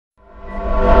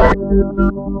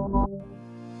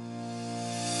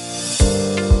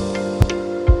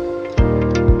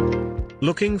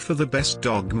Looking for the best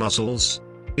dog muzzles?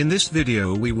 In this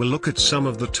video we will look at some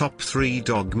of the top 3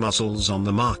 dog muzzles on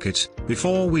the market.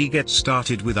 Before we get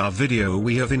started with our video,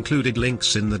 we have included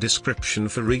links in the description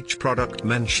for each product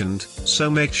mentioned,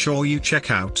 so make sure you check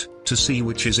out, to see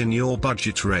which is in your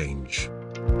budget range.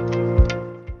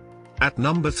 At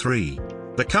number 3.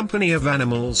 The Company of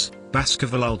Animals,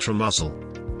 Baskerville Ultra Muzzle.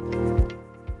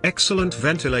 Excellent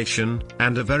ventilation,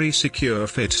 and a very secure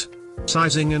fit.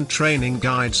 Sizing and training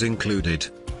guides included.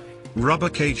 Rubber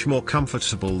cage more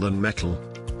comfortable than metal.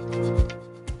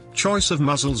 Choice of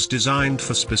muzzles designed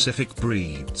for specific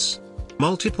breeds.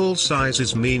 Multiple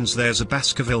sizes means there's a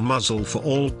Baskerville muzzle for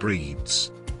all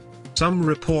breeds. Some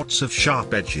reports of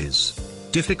sharp edges.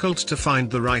 Difficult to find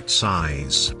the right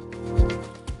size.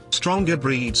 Stronger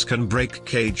breeds can break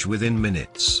cage within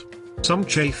minutes. Some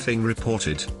chafing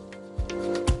reported.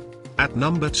 At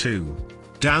number 2.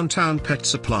 Downtown Pet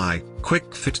Supply,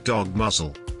 Quick Fit Dog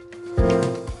Muzzle.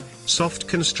 Soft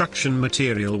construction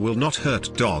material will not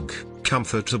hurt dog,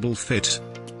 comfortable fit.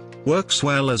 Works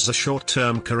well as a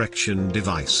short-term correction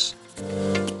device.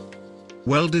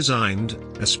 Well designed,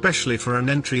 especially for an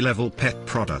entry-level pet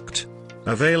product.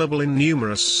 Available in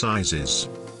numerous sizes.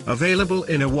 Available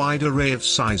in a wide array of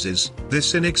sizes,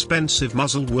 this inexpensive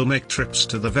muzzle will make trips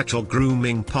to the vet or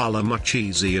grooming parlor much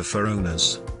easier for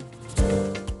owners.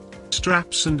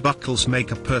 Straps and buckles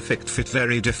make a perfect fit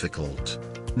very difficult.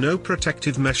 No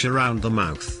protective mesh around the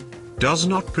mouth. Does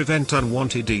not prevent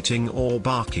unwanted eating or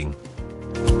barking.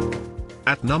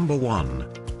 At number 1.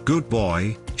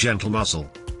 GoodBoy Gentle Muzzle.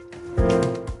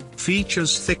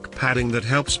 Features thick padding that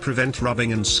helps prevent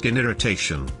rubbing and skin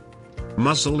irritation.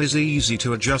 Muzzle is easy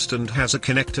to adjust and has a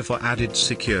connector for added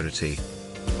security.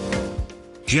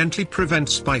 Gently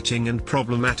prevents biting and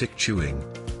problematic chewing.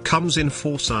 Comes in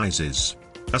 4 sizes.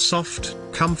 A soft,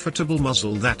 comfortable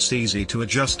muzzle that's easy to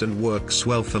adjust and works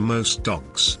well for most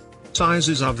dogs.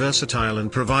 Sizes are versatile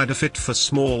and provide a fit for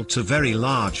small to very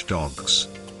large dogs.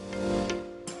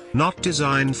 Not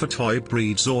designed for toy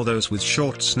breeds or those with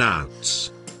short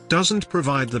snouts. Doesn't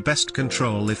provide the best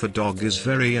control if a dog is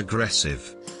very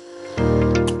aggressive.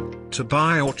 To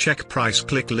buy or check price,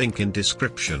 click link in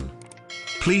description.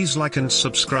 Please like and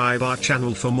subscribe our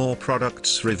channel for more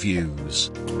products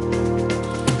reviews.